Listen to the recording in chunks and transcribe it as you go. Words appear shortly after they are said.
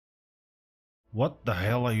What the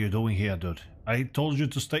hell are you doing here, dude? I told you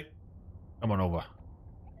to stay... Come on over.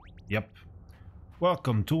 Yep.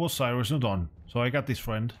 Welcome to Osiris New Dawn. So I got this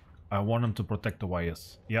friend. I want him to protect the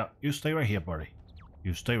wires. Yeah, you stay right here, buddy.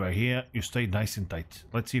 You stay right here. You stay nice and tight.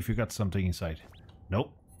 Let's see if you got something inside.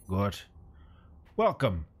 Nope. Good.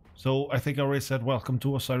 Welcome. So I think I already said welcome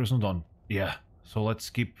to Osiris New Dawn. Yeah. So let's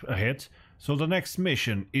skip ahead. So the next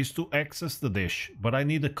mission is to access the dish, but I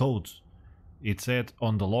need a code. It said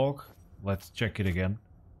on the log. Let's check it again.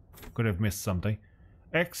 Could have missed something.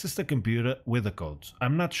 Access the computer with the code.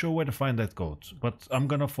 I'm not sure where to find that code, but I'm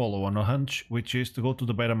gonna follow on a hunch, which is to go to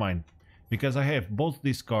the beta mine. Because I have both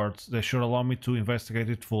these cards that should allow me to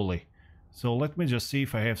investigate it fully. So let me just see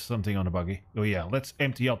if I have something on the buggy. Oh yeah, let's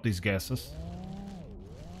empty out these gases.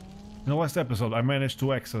 In the last episode I managed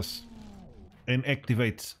to access and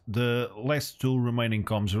activate the last two remaining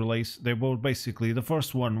comms relays. They were basically, the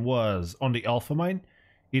first one was on the Alpha Mine.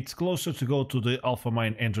 It's closer to go to the Alpha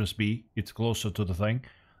Mine entrance B, it's closer to the thing.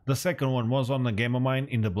 The second one was on the Gamma Mine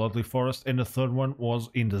in the Bloodly Forest, and the third one was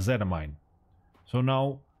in the Zeta Mine. So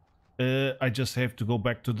now I just have to go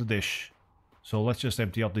back to the dish. So let's just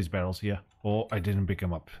empty out these barrels here. Oh, I didn't pick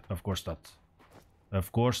them up. Of course not.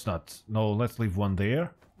 Of course not. No, let's leave one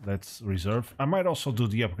there. Let's reserve. I might also do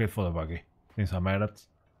the upgrade for the buggy, since I'm at it.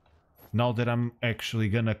 Now that I'm actually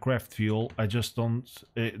gonna craft fuel, I just don't...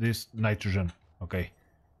 this nitrogen. Okay.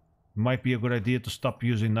 Might be a good idea to stop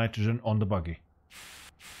using nitrogen on the buggy.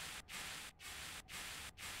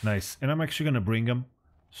 Nice. And I'm actually gonna bring them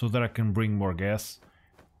so that I can bring more gas.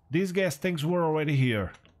 These gas tanks were already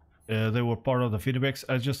here. They were part of the feedbacks.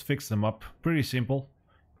 I just fixed them up. Pretty simple.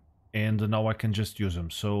 And now I can just use them.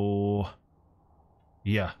 So...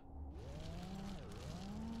 yeah.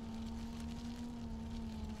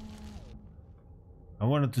 I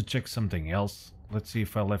wanted to check something else. Let's see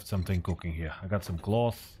if I left something cooking here. I got some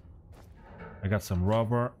cloth. I got some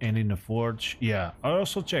rubber, and in the forge, yeah. I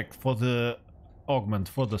also checked for the augment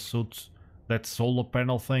for the suit, that solar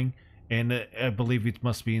panel thing, and I believe it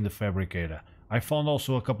must be in the fabricator. I found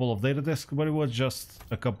also a couple of data disks, but it was just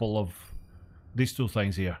a couple of these two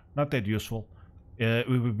things here. Not that useful. It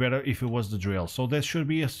would be better if it was the drill. So there should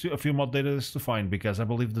be a few more data disks to find, because I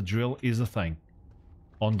believe the drill is a thing.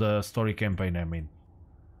 On the story campaign, I mean.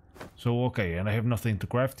 So okay, and I have nothing to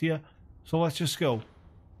craft here, so let's just go.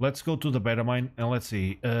 Let's go to the beta mine and let's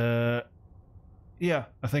see. Yeah,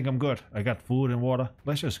 I think I'm good. I got food and water.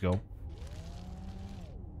 Let's just go.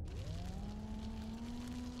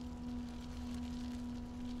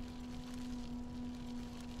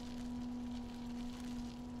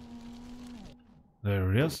 There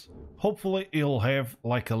it is. Hopefully it'll have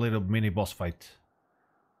like a little mini boss fight.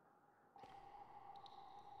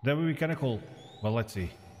 That would be kind of cool. Well, let's see.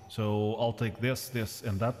 So I'll take this, this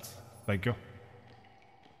and that. Thank you.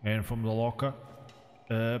 And from the locker,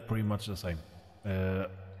 pretty much the same.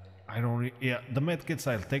 I don't yeah, the medkits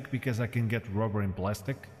I'll take because I can get rubber and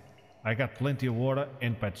plastic. I got plenty of water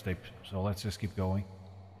and patch tape, so let's just keep going.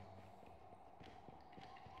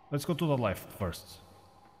 Let's go to the left first.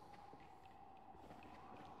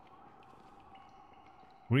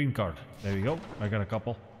 Green card, there we go, I got a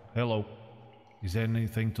couple. Hello. Is there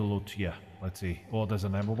anything to loot? Yeah, let's see. Oh, there's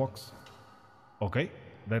an ammo box. Okay.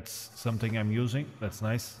 That's something I'm using. That's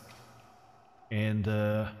nice. And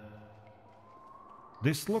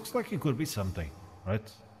this looks like it could be something, right?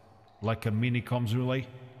 Like a mini comms relay.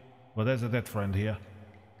 But there's a dead friend here.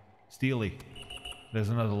 Steely. There's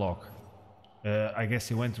another lock. I guess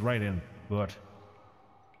he went right in. Good.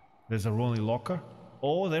 There's a rolling locker.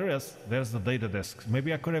 Oh, there is. There's the data disk.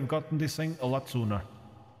 Maybe I could have gotten this thing a lot sooner.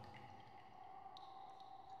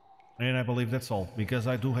 And I believe that's all, because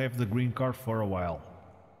I do have the green card for a while.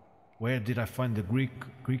 Where did I find the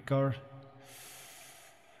Greek card?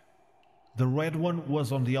 The red one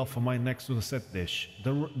was on the Alpha Mine next to the set dish.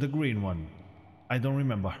 The green one, I don't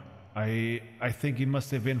remember. I think it must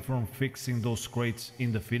have been from fixing those crates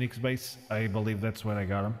in the Phoenix base. I believe that's where I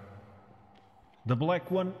got them. The black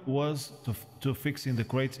one was to fixing the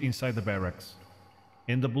crates inside the barracks.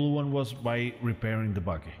 And the blue one was by repairing the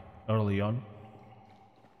buggy early on.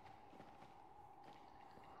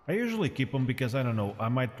 I usually keep them because, I don't know, I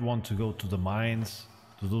might want to go to the mines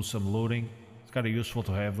to do some looting. It's kind of useful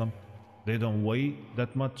to have them. They don't weigh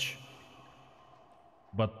that much.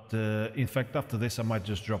 But in fact, after this I might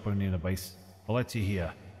just drop them in a base. But let's see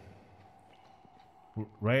here.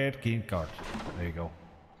 Red key card. There you go.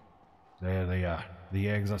 There they are. The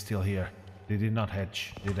eggs are still here. They did not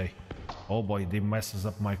hatch, did they? Oh boy, they messes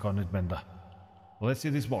up my coordinate bender. Well, let's see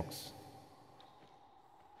this box.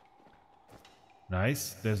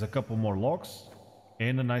 Nice. There's a couple more logs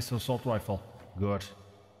and a nice assault rifle. Good.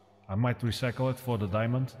 I might recycle it for the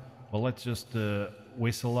diamond, but let's just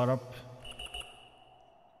whistle that up.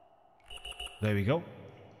 There we go.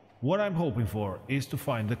 What I'm hoping for is to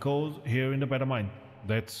find the code here in the beta mine.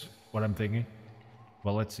 That's what I'm thinking.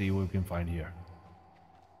 Well, let's see what we can find here.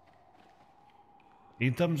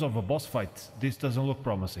 In terms of a boss fight, this doesn't look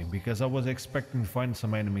promising, because I was expecting to find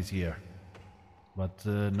some enemies here. But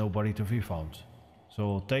nobody to be found.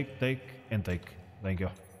 So take, and take. Thank you.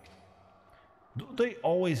 Do they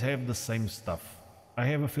always have the same stuff? I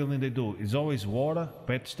have a feeling they do. It's always water,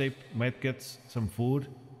 patch tape, medkits, some food,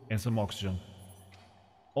 and some oxygen.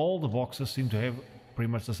 All the boxes seem to have pretty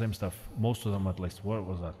much the same stuff. Most of them at least. What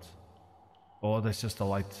was that? Oh, there's just a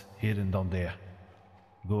light hidden down there.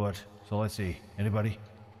 Good. So let's see. Anybody?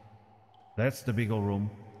 That's the big old room.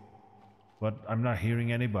 But I'm not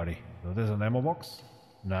hearing anybody. So there's an ammo box.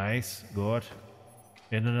 Nice. Good.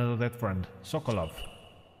 And another dead friend. Sokolov.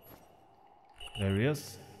 There he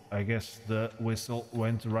is. I guess the whistle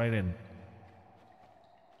went right in.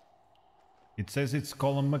 It says it's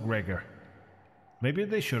Colin McGregor. Maybe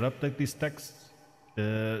they should update these texts.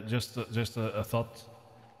 Just a thought.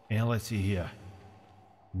 And let's see here.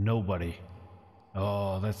 Nobody.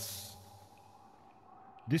 Oh, that's...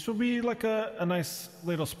 This would be like a nice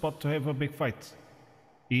little spot to have a big fight.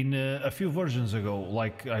 In a few versions ago,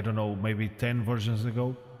 like, I don't know, maybe 10 versions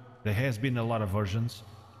ago, there has been a lot of versions.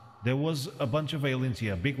 There was a bunch of aliens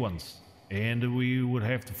here, big ones. And we would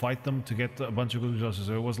have to fight them to get a bunch of good resources.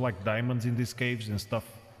 There was like diamonds in these caves and stuff.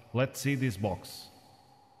 Let's see this box.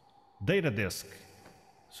 Data disk.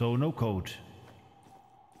 So no code.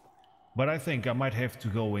 But I think I might have to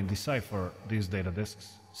go and decipher these data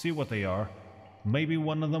disks. See what they are. Maybe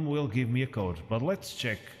one of them will give me a code. But let's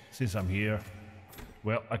check since I'm here.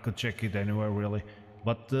 Well, I could check it anywhere really.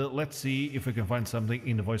 But let's see if we can find something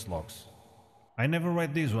in the voice logs. I never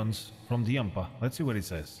read these ones from the Yampa. Let's see what it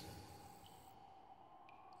says.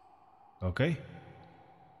 Okay.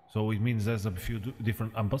 So it means there's a few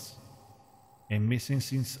different Ampas. And missing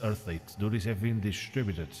since Earth 8. Duties have been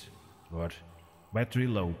distributed. Good. Battery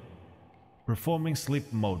low. Performing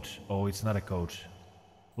sleep mode. Oh, it's not a code.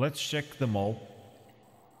 Let's check them all.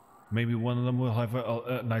 Maybe one of them will have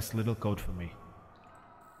a nice little code for me.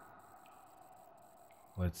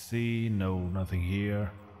 Let's see. No, nothing here.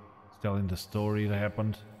 It's telling the story that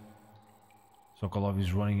happened. Sokolov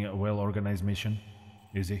is running a well-organized mission.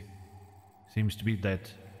 Is he? Seems to be dead.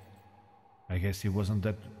 I guess he wasn't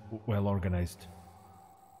that well organized.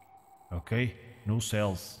 Okay, no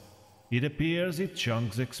cells. It appears it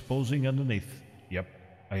chunks exposing underneath. Yep,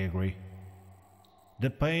 I agree. The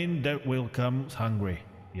pain that will come hungry.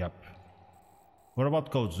 Yep. What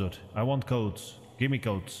about codes, dude? I want codes. Give me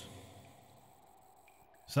codes.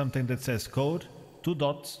 Something that says code, 2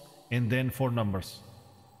 dots, and then 4 numbers.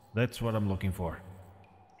 That's what I'm looking for.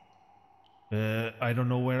 I don't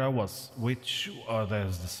know where I was. Which... Oh,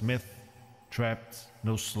 there's the smith. Trapped,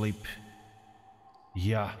 no sleep.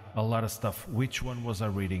 Yeah, a lot of stuff. Which one was I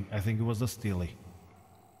reading? I think it was the Steely.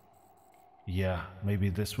 Yeah, maybe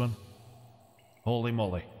this one. Holy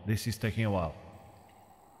moly, this is taking a while.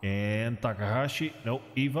 And Takahashi, no,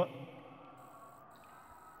 Eva.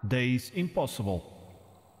 Days impossible.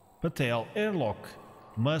 Patel, airlock.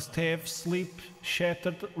 Must have sleep,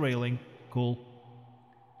 shattered railing. Cool.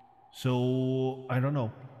 So, I don't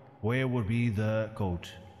know. Where would be the code?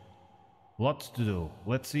 Lots to do.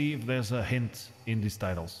 Let's see if there's a hint in these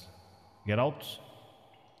titles. Get out.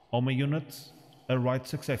 All my units. Arrived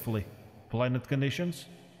successfully. Planet conditions.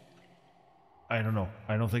 I don't know.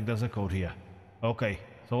 I don't think there's a code here. Okay,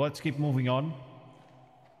 so let's keep moving on.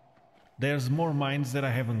 There's more mines that I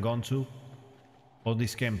haven't gone to on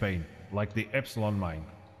this campaign, like the Epsilon mine.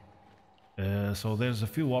 So there's a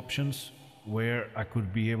few options where I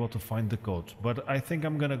could be able to find the code, but I think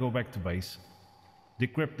I'm gonna go back to base.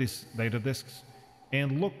 Decrypt these data disks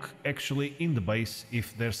and look actually in the base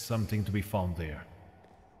if there's something to be found there.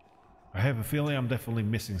 I have a feeling I'm definitely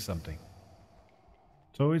missing something.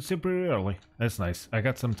 So it's still pretty early. That's nice. I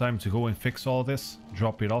got some time to go and fix all this,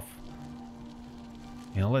 drop it off.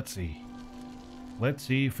 And let's see. Let's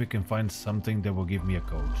see if we can find something that will give me a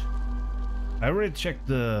code. I already checked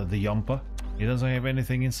the Yampa. It doesn't have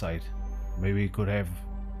anything inside. Maybe it could have...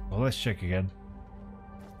 Well, let's check again.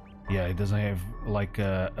 Yeah, it doesn't have like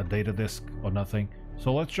a data disk or nothing.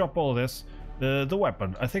 So let's drop all this. The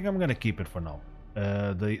weapon, I think I'm gonna keep it for now.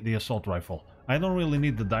 The assault rifle. I don't really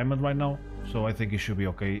need the diamond right now, so I think it should be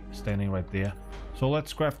okay standing right there. So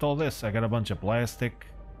let's craft all this. I got a bunch of plastic.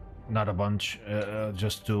 Not a bunch,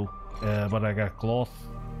 just 2. But I got cloth.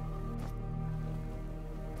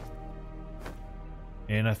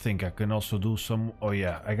 And I think I can also do some... Oh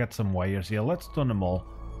yeah, I got some wires. Yeah, let's turn them all.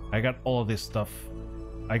 I got all of this stuff.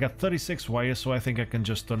 I got 36 wires, so I think I can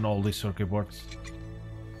just turn all these circuit boards.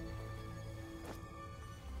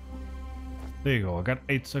 There you go, I got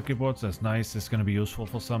 8 circuit boards, that's nice, it's gonna be useful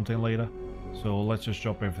for something later. So let's just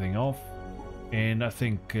drop everything off. And I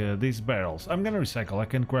think these barrels, I'm gonna recycle, I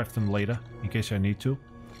can craft them later, in case I need to.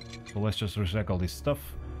 So let's just recycle this stuff.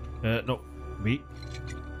 No, B.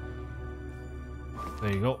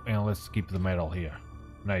 There you go, and let's keep the metal here.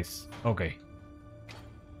 Nice, okay.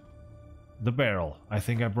 The barrel, I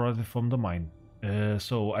think I brought it from the mine.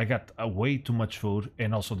 So I got way too much food,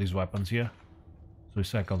 and also these weapons here. So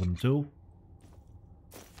recycle them too.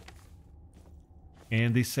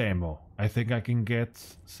 And this ammo, I think I can get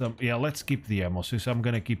some... Yeah, let's keep the ammo. Since I'm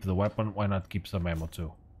gonna keep the weapon, why not keep some ammo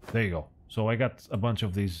too? There you go. So I got a bunch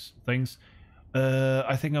of these things.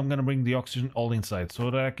 I think I'm gonna bring the oxygen all inside, so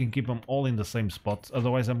that I can keep them all in the same spot.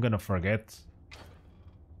 Otherwise I'm gonna forget.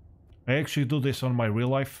 I actually do this on my real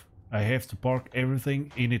life. I have to park everything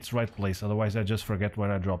in its right place, otherwise I just forget where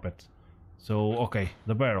I drop it. So, okay,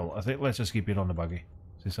 the barrel. I think let's just keep it on the buggy.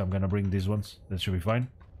 Since I'm gonna bring these ones, that should be fine.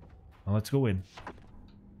 Now let's go in.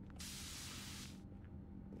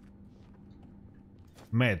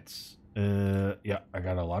 Meds. Yeah, I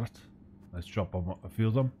got a lot. Let's drop off a few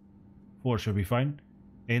of them. 4 should be fine.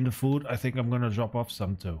 And the food, I think I'm gonna drop off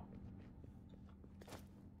some too.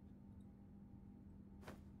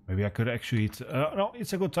 Maybe I could actually eat... no,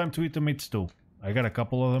 it's a good time to eat the meats too. I got a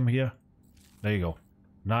couple of them here. There you go.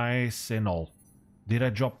 Nice and all. Did I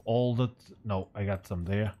drop all that? No, I got some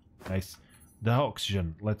there. Nice. The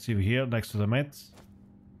oxygen. Let's see here next to the meds.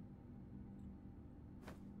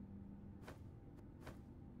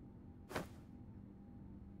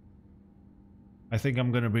 I think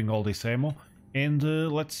I'm gonna bring all this ammo. And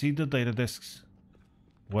let's see the data discs.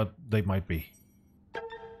 What they might be.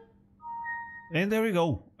 And there we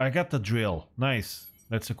go. I got the drill. Nice.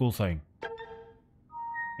 That's a cool thing.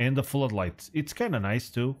 And the floodlights. It's kind of nice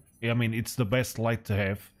too. I mean, it's the best light to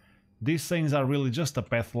have. These things are really just a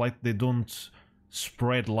path light. They don't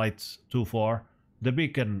spread lights too far. The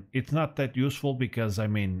beacon, it's not that useful because, I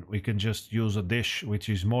mean, we can just use a dish, which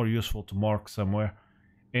is more useful to mark somewhere.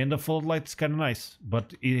 And the floodlight's kind of nice,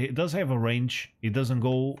 but it does have a range. It doesn't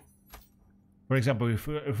go... For example, if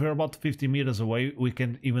we're about 50 meters away, we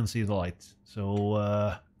can even see the lights.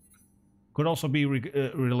 So, could also be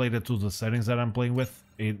related to the settings that I'm playing with.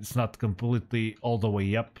 It's not completely all the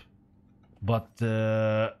way up. But,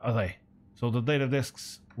 okay. So the data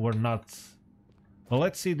discs were not... Well,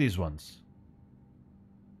 let's see these ones.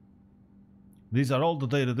 These are all the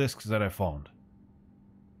data discs that I found.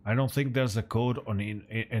 I don't think there's a code on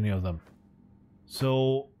any of them.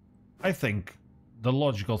 So, I think the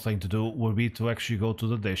logical thing to do would be to actually go to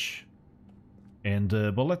the dish. And,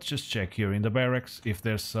 but let's just check here in the barracks if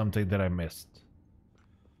there's something that I missed.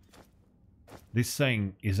 This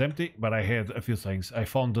thing is empty, but I had a few things. I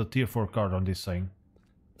found the tier 4 card on this thing.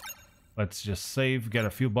 Let's just save, get a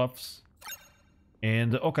few buffs.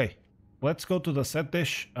 And, okay. Let's go to the set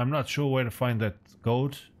dish. I'm not sure where to find that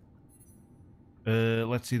code.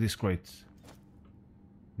 Let's see this crate.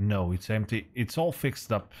 No, it's empty. It's all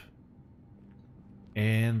fixed up.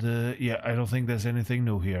 And yeah, I don't think there's anything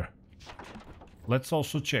new here. Let's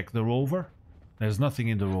also check the rover. There's nothing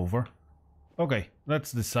in the rover. Okay,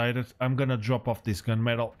 that's decided. I'm gonna drop off this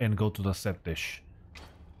gunmetal and go to the set dish.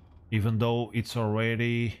 Even though it's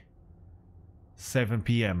already 7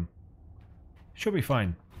 PM. Should be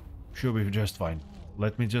fine. Should be just fine.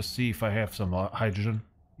 Let me just see if I have some hydrogen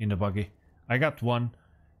in the buggy. I got one.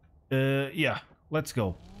 Yeah, let's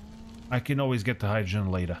go. I can always get the hydrogen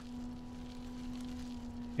later.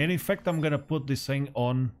 And in fact, I'm gonna put this thing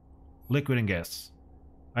on liquid and gas.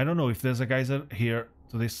 I don't know if there's a geyser here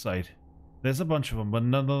to this side. There's a bunch of them, but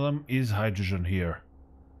none of them is hydrogen here.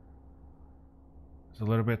 It's a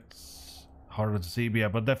little bit harder to see, yeah,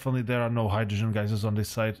 but definitely there are no hydrogen geysers on this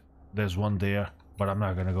side. There's one there, but I'm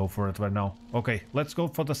not gonna go for it right now. Okay, let's go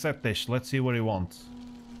for the set dish. Let's see what he wants.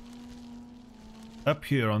 Up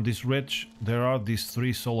here on this ridge, there are these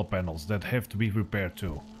 3 solar panels that have to be repaired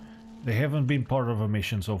too. They haven't been part of a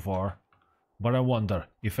mission so far, but I wonder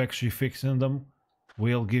if actually fixing them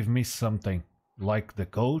will give me something, like the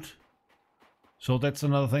code. So that's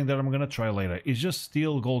another thing that I'm gonna try later. It's just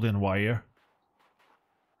steel, gold and wire.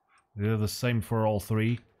 They're the same for all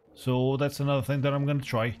 3. So that's another thing that I'm gonna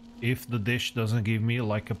try, if the dish doesn't give me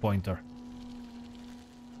like a pointer.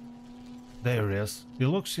 There it is. It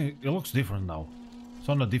looks different now. It's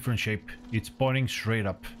on a different shape. It's pointing straight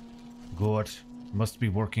up. Good. Must be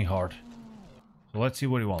working hard. So let's see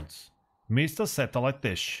what he wants. Mr. Satellite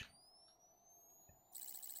Dish.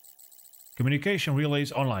 Communication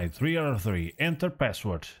relays online. 3 out of 3. Enter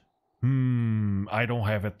password. I don't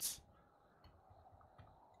have it.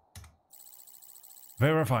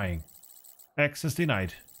 Verifying. Access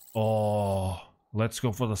denied. Oh, let's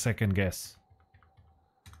go for the second guess.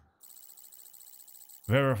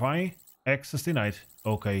 Verifying. Access denied.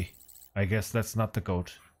 Okay, I guess that's not the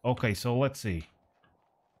code. Okay, so let's see.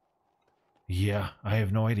 Yeah, I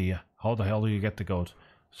have no idea. How the hell do you get the code?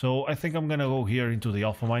 So I think I'm gonna go here into the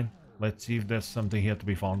alpha mine. Let's see if there's something here to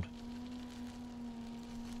be found.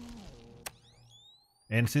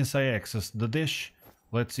 And since I accessed the dish,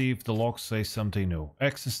 let's see if the logs say something new.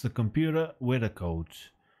 Access the computer with a code.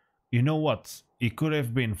 You know what? It could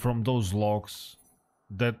have been from those logs,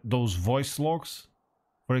 those voice logs.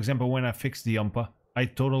 For example, when I fixed the umpa, I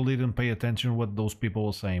totally didn't pay attention what those people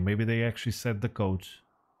were saying. Maybe they actually said the code.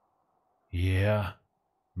 Yeah,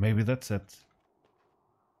 maybe that's it.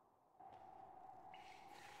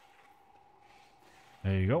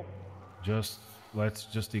 There you go. Let's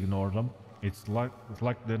just ignore them. It's like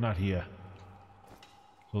they're not here.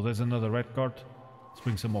 So there's another red card. Let's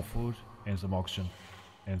bring some more food and some oxygen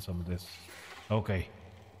and some of this. Okay.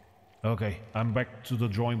 Okay, I'm back to the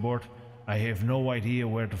drawing board. I have no idea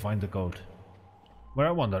where to find the code. But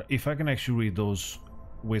I wonder if I can actually read those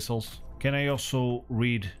whistles. Can I also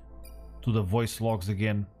read to the voice logs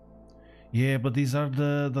again? Yeah, but these are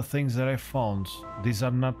the things that I found. These are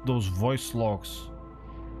not those voice logs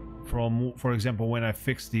from, for example, when I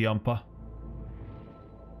fixed the umpa.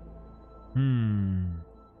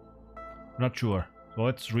 Not sure. So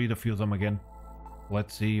let's read a few of them again.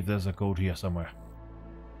 Let's see if there's a code here somewhere.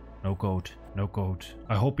 No code. No code.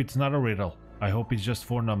 I hope it's not a riddle. I hope it's just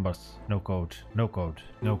 4 numbers. No code. No code.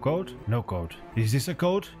 No code. No code. Is this a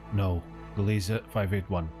code? No. Galiza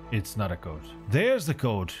 581. It's not a code. There's the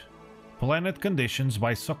code. Planet Conditions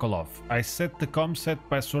by Sokolov. I set the comset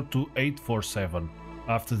password to 847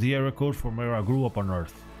 after the error code from where I grew up on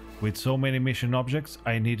Earth. With so many mission objects,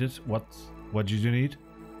 I needed... What did you need?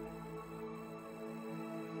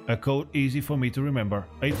 A code easy for me to remember.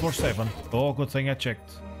 847. Oh, good thing I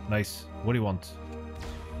checked. Nice. What do you want?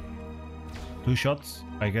 2 shots?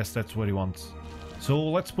 I guess that's what he wants. So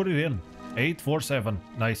let's put it in. 847.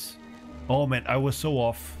 Nice. Oh man, I was so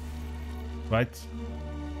off. Right?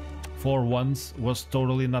 4 ones was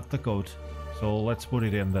totally not the code. So let's put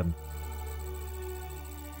it in then.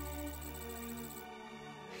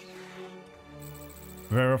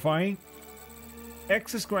 Verifying.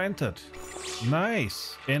 Access granted.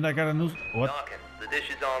 Nice. And I got a new... What? Dawkins, the dish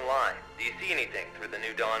is online. Do you see anything through the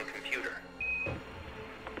New Dawn computer?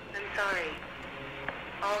 I'm sorry.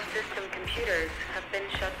 All system computers have been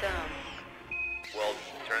shut down. Well,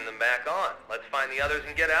 turn them back on. Let's find the others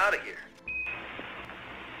and get out of here.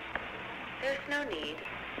 There's no need.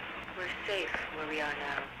 We're safe where we are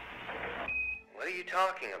now. What are you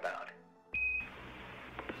talking about?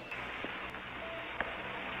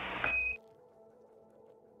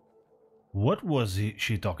 What was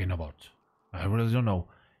she talking about? I really don't know.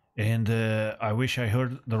 And I wish I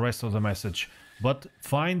heard the rest of the message. But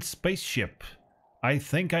find Spaceship. I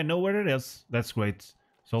think I know where it is. That's great.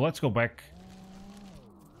 So let's go back.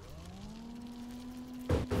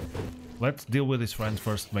 Let's deal with his friends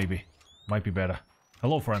first, maybe. Might be better.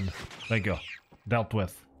 Hello, friend. Thank you. Dealt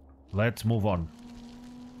with. Let's move on.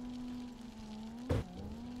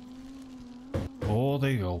 Oh,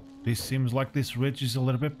 there you go. This seems like this ridge is a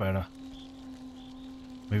little bit better.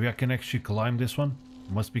 Maybe I can actually climb this one?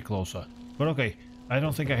 Must be closer. But okay, I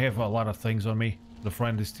don't think I have a lot of things on me. The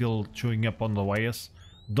friend is still chewing up on the wires.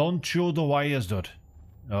 Don't chew the wires, dude.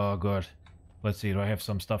 Oh, good. Let's see, do I have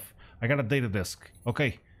some stuff? I got a data disk.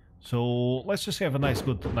 Okay, so let's just have a nice,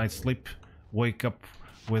 good night's sleep. Wake up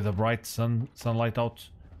with a bright sunlight out.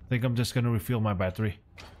 I think I'm just gonna refill my battery.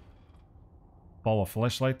 Power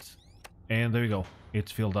flashlight. And there we go.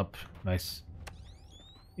 It's filled up. Nice.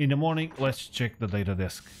 In the morning, let's check the data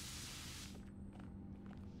disk.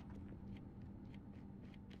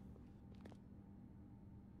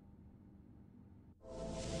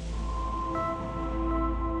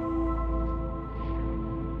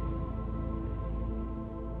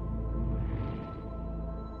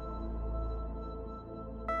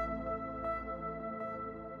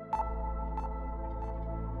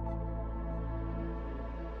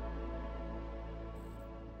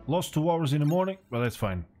 Lost 2 hours in the morning, but that's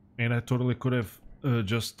fine. And I totally could have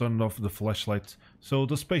just turned off the flashlight. So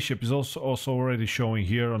the spaceship is also already showing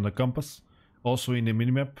here on the compass. Also in the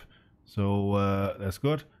minimap. So that's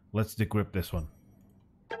good. Let's decrypt this one.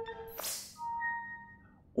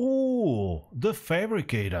 Oh, the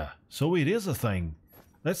fabricator. So it is a thing.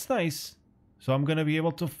 That's nice. So I'm gonna be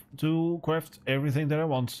able to craft everything that I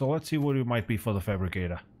want. So let's see what it might be for the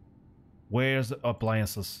fabricator. Where's the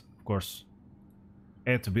appliances? Of course.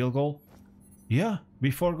 Add to build goal. Yeah,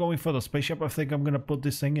 before going for the spaceship, I think I'm gonna put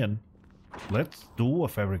this thing in. Let's do a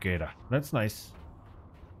fabricator. That's nice.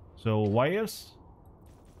 So wires.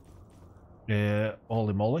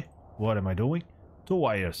 Holy moly. What am I doing? 2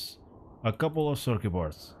 wires. A couple of circuit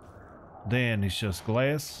boards. Then it's just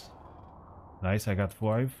glass. Nice, I got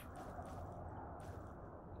 5.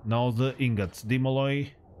 Now the ingots. Demolloy.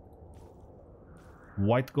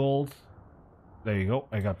 White gold. There you go,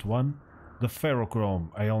 I got 1. The ferrochrome.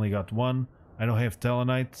 I only got 1. I don't have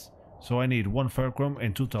telenites. So I need 1 ferrochrome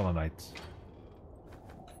and 2 telenites.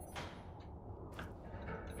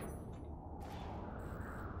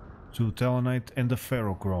 Two telonite and the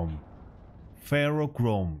ferrochrome.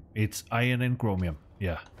 Ferrochrome. It's iron and chromium.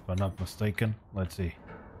 Yeah, if I'm not mistaken. Let's see.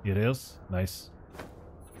 It is. Nice.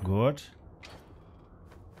 Good.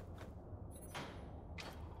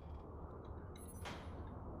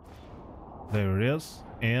 There it is.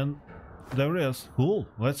 And there it is. Cool.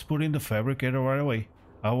 Let's put in the fabricator right away.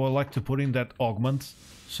 I would like to put in that augment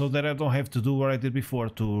so that I don't have to do what I did before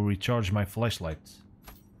to recharge my flashlight.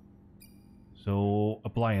 So,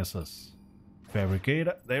 appliances.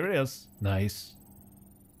 Fabricator. There it is. Nice.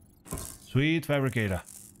 Sweet fabricator.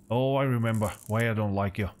 Oh, I remember why I don't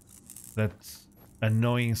like you. That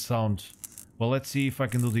annoying sound. Well, let's see if I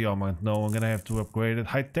can do the augment. No, I'm gonna have to upgrade it.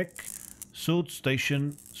 High-tech. Suit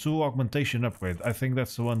station. Suit augmentation upgrade. I think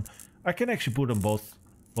that's the one. I can actually put them both.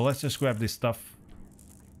 Well, let's just grab this stuff.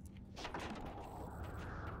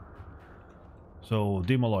 So,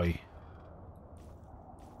 demolloy.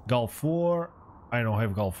 Gal 4. I don't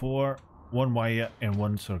have Gal 4. 1 wire and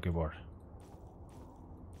 1 circuit board.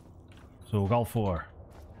 So, Gal 4.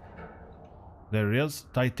 There it is.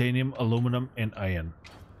 Titanium, aluminum and iron.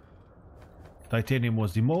 Titanium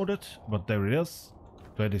was demoted, but there it is.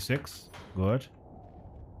 26. Good.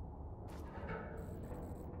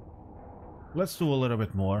 Let's do a little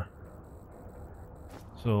bit more.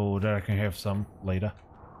 So that I can have some later.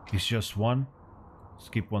 It's just 1.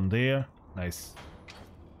 Skip 1 there. Nice.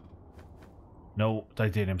 No,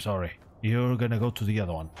 titanium, sorry. You're gonna go to the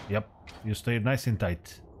other one. Yep. You stay nice and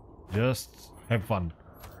tight. Just have fun.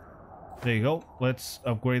 There you go. Let's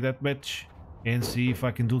upgrade that bitch. And see if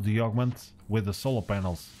I can do the augment with the solar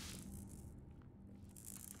panels.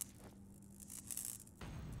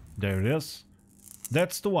 There it is.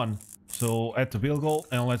 That's the one. So add the build goal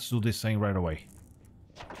and let's do this thing right away.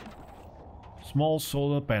 Small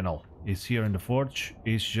solar panel is here in the forge.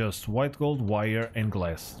 It's just white gold, wire and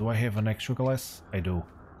glass. Do I have an extra glass? I do.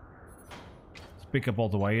 Let's pick up all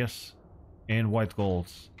the wires. And white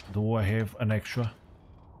gold. Do I have an extra?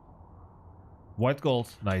 White gold.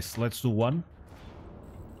 Nice. Let's do 1.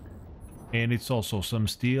 And it's also some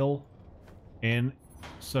steel and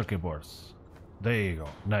circuit boards. There you go.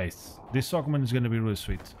 Nice. This augment is going to be really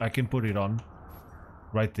sweet. I can put it on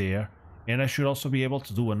right there. And I should also be able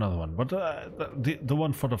to do another one. But the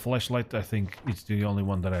one for the flashlight, I think it's the only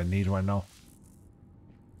one that I need right now.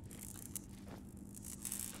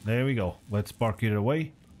 There we go. Let's park it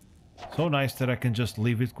away. So nice that I can just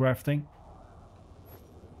leave it crafting.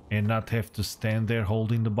 And not have to stand there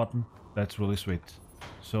holding the button. That's really sweet.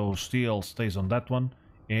 So steel stays on that one.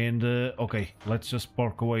 And okay, let's just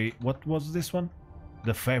park away. What was this one?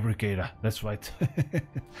 The fabricator. That's right.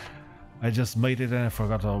 I just made it and I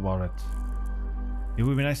forgot all about it. It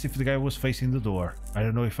would be nice if the guy was facing the door. I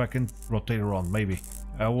don't know if I can rotate around. Maybe.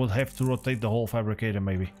 I would have to rotate the whole fabricator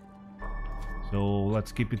maybe. So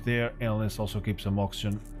let's keep it there. And let's also keep some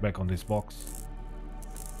oxygen back on this box.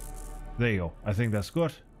 There you go. I think that's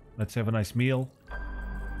good. Let's have a nice meal.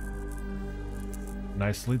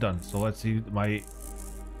 Nicely done. So let's see my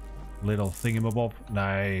little thingamabob.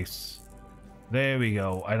 Nice. There we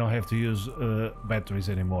go. I don't have to use batteries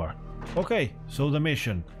anymore. Okay, so the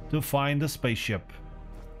mission to find the spaceship.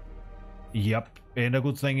 Yep. And the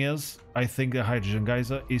good thing is, I think the hydrogen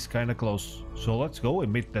geyser is kind of close. So let's go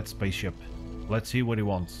and meet that spaceship. Let's see what he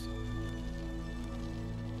wants.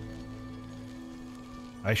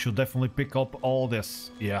 I should definitely pick up all this.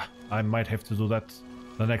 Yeah, I might have to do that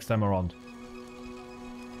the next time around.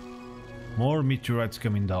 More meteorites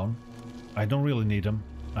coming down. I don't really need them.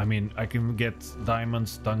 I mean, I can get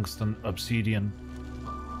diamonds, tungsten, obsidian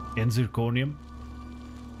and zirconium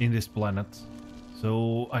in this planet.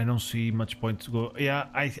 So I don't see much point to go. Yeah,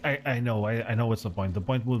 I know what's the point. The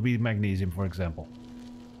point would be magnesium, for example.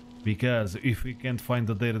 Because if we can't find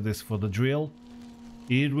the data disk for the drill,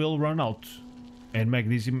 it will run out. And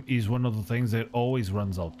magnesium is one of the things that always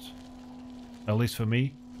runs out. At least for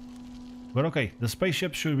me. But okay, the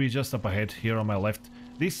spaceship should be just up ahead, here on my left.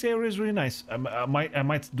 This area is really nice. I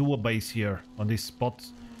might do a base here on this spot.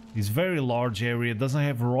 It's very large area, doesn't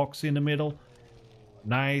have rocks in the middle.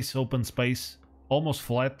 Nice open space, almost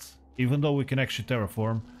flat, even though we can actually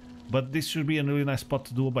terraform. But this should be a really nice spot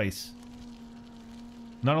to do a base.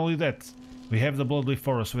 Not only that, we have the Bloodly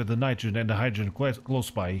Forest with the nitrogen and the hydrogen quite close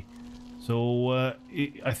by. So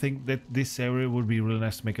I think that this area would be really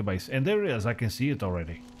nice to make a base. And there it is, I can see it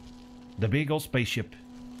already. The big old spaceship.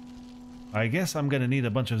 I guess I'm gonna need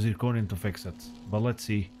a bunch of zirconium to fix it, but let's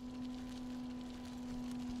see.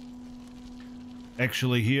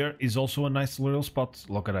 Actually, here is also a nice little spot.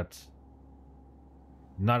 Look at that.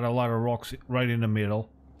 Not a lot of rocks right in the middle.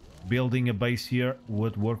 Building a base here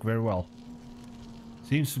would work very well.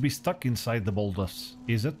 Seems to be stuck inside the boulders,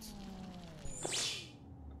 is it?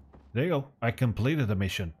 There you go. I completed the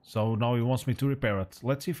mission, so now he wants me to repair it.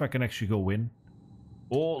 Let's see if I can actually go in.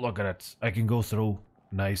 Oh, look at that. I can go through.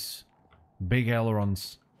 Nice. Big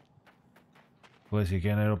ailerons. Let's see,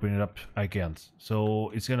 can I open it up? I can't.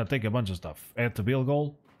 So it's gonna take a bunch of stuff. Add to build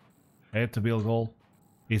goal. Add to build goal.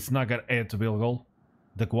 It's not gonna add to build goal.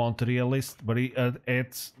 The quantity at least, but it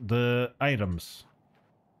adds the items.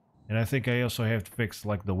 And I think I also have to fix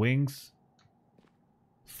like the wings.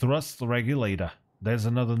 Thrust regulator. There's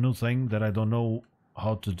another new thing that I don't know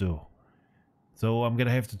how to do. So I'm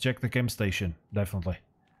gonna have to check the chem station, definitely.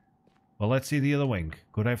 Well, let's see the other wing.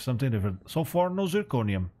 Could I have something different? So far, no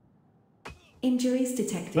zirconium. Injuries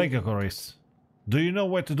detected. Thank you, Coris. Do you know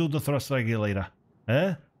where to do the thrust regulator?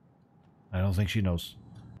 Eh? I don't think she knows.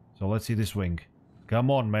 So let's see this wing.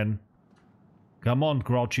 Come on, man. Come on,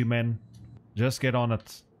 grouchy man. Just get on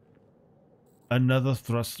it. Another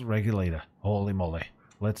thrust regulator. Holy moly.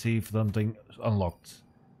 Let's see if something unlocked.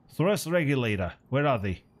 Thrust regulator. Where are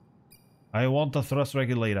they? I want a thrust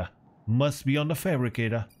regulator. Must be on the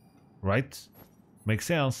fabricator. Right? Makes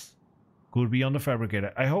sense. Could be on the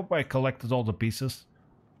fabricator. I hope I collected all the pieces.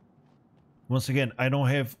 Once again, I don't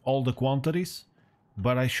have all the quantities,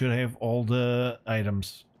 but I should have all the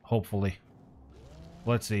items, hopefully.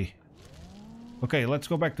 Let's see. Okay, let's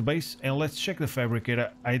go back to base and let's check the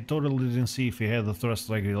fabricator. I totally didn't see if he had the thrust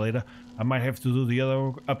regulator. I might have to do the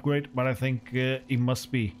other upgrade, but I think it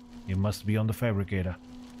must be. It must be on the fabricator,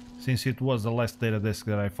 since it was the last data disk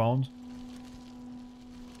that I found.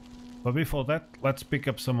 But before that, let's pick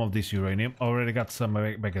up some of this uranium. Already got some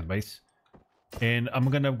back at base. And I'm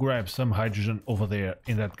gonna grab some hydrogen over there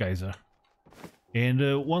in that geyser.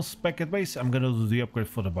 And once back at base, I'm gonna do the upgrade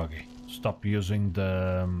for the buggy. Stop using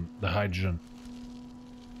the hydrogen.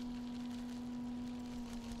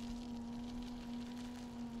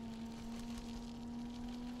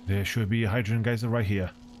 There should be a hydrogen geyser right here,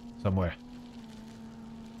 somewhere.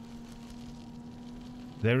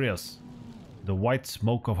 There is. The white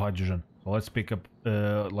smoke of hydrogen. So let's pick up,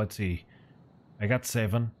 let's see. I got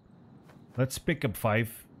 7. Let's pick up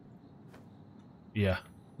 5. Yeah,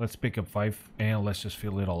 let's pick up 5 and let's just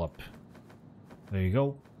fill it all up. There you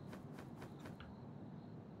go.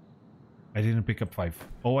 I didn't pick up 5.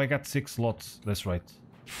 Oh, I got 6 slots. That's right.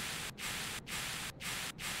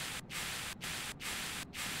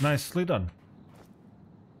 Nicely done.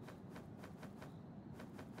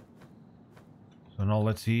 So now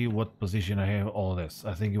let's see what position I have all this.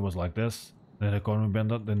 I think it was like this. Then the corner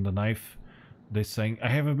bender, then the knife. This thing. I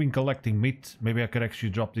haven't been collecting meat. Maybe I could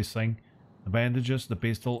actually drop this thing. The bandages, the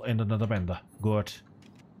pistol, and another bender. Good.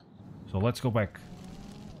 So let's go back.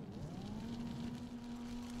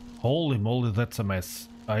 Holy moly, that's a mess.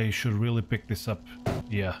 I should really pick this up.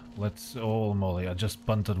 Yeah, let's... Holy moly, I just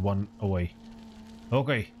punted one away.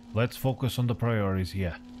 Okay, let's focus on the priorities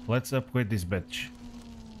here. Let's upgrade this bitch.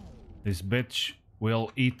 This bitch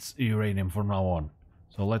will eat uranium from now on.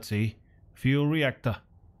 So let's see. Fuel reactor.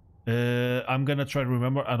 I'm gonna try to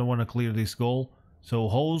remember. I don't want to clear this goal. So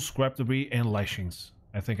hose, scrap debris, and lashings.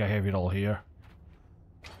 I think I have it all here.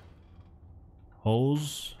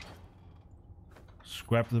 Hose.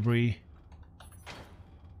 Scrap debris.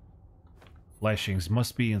 Lashings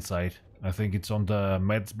must be inside. I think it's on the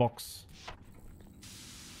meds box.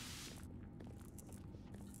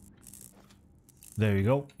 There you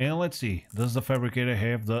go. And let's see. Does the fabricator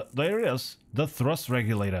have the... There it is. The thrust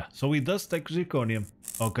regulator. So it does take zirconium.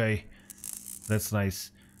 Okay. That's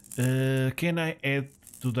nice. Can I add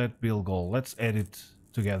to that build goal? Let's add it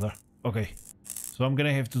together. Okay. So I'm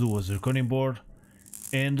gonna have to do a zirconium board.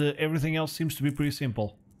 And everything else seems to be pretty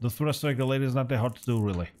simple. The thrust regulator is not that hard to do,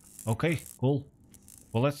 really. Okay, cool.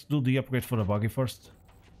 Well, let's do the upgrade for the buggy first.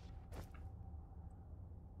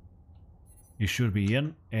 It should be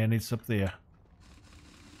in, and it's up there.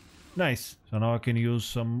 Nice. So now I can use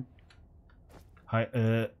some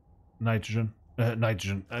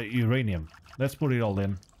uranium. Let's put it all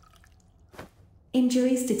in.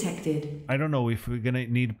 Injuries detected. I don't know if we're gonna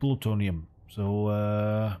need plutonium,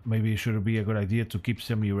 so maybe it should be a good idea to keep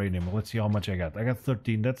some uranium. Let's see how much I got. I got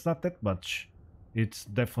 13. That's not that much. It's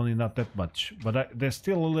definitely not that much, but there's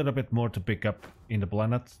still a little bit more to pick up in the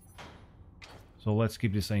planet. So let's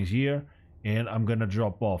keep these things here, and I'm gonna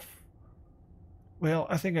drop off. Well,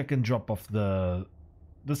 I think I can drop off the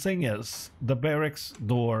thing is, the barracks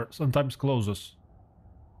door sometimes closes.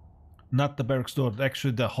 Not the barracks door,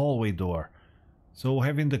 actually the hallway door. So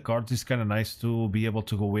having the cards is kind of nice to be able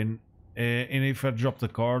to go in. And if I drop the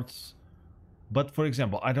cards... But for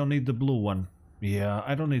example, I don't need the blue one. Yeah,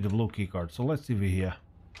 I don't need the blue key card. So let's leave it here.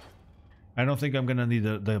 I don't think I'm gonna need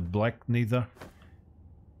the black neither.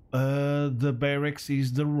 The barracks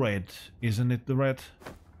is the red. Isn't it the red?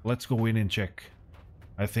 Let's go in and check.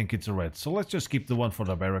 I think it's a red. So let's just keep the one for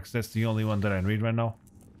the barracks. That's the only one that I need right now.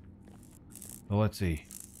 So let's see.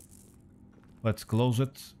 Let's close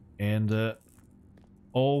it. And...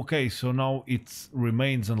 okay, so now it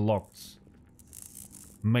remains unlocked.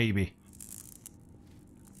 Maybe.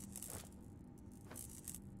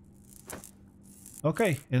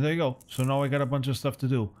 Okay, and there you go. So now I got a bunch of stuff to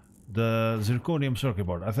do. The zirconium circuit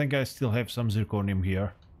board. I think I still have some zirconium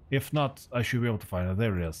here. If not, I should be able to find it.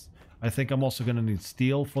 There it is. I think I'm also gonna need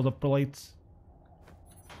steel for the plates.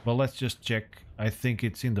 But let's just check. I think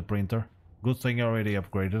it's in the printer. Good thing I already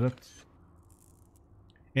upgraded it.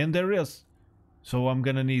 And there it is. So I'm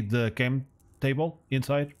gonna need the chem table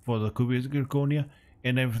inside for the cubic zirconia,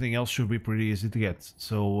 and everything else should be pretty easy to get.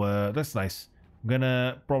 So that's nice. I'm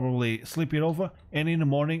gonna probably sleep it over, and in the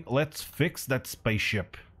morning let's fix that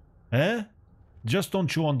spaceship. Eh? Just don't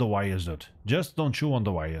chew on the wires, dude. Just don't chew on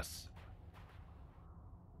the wires.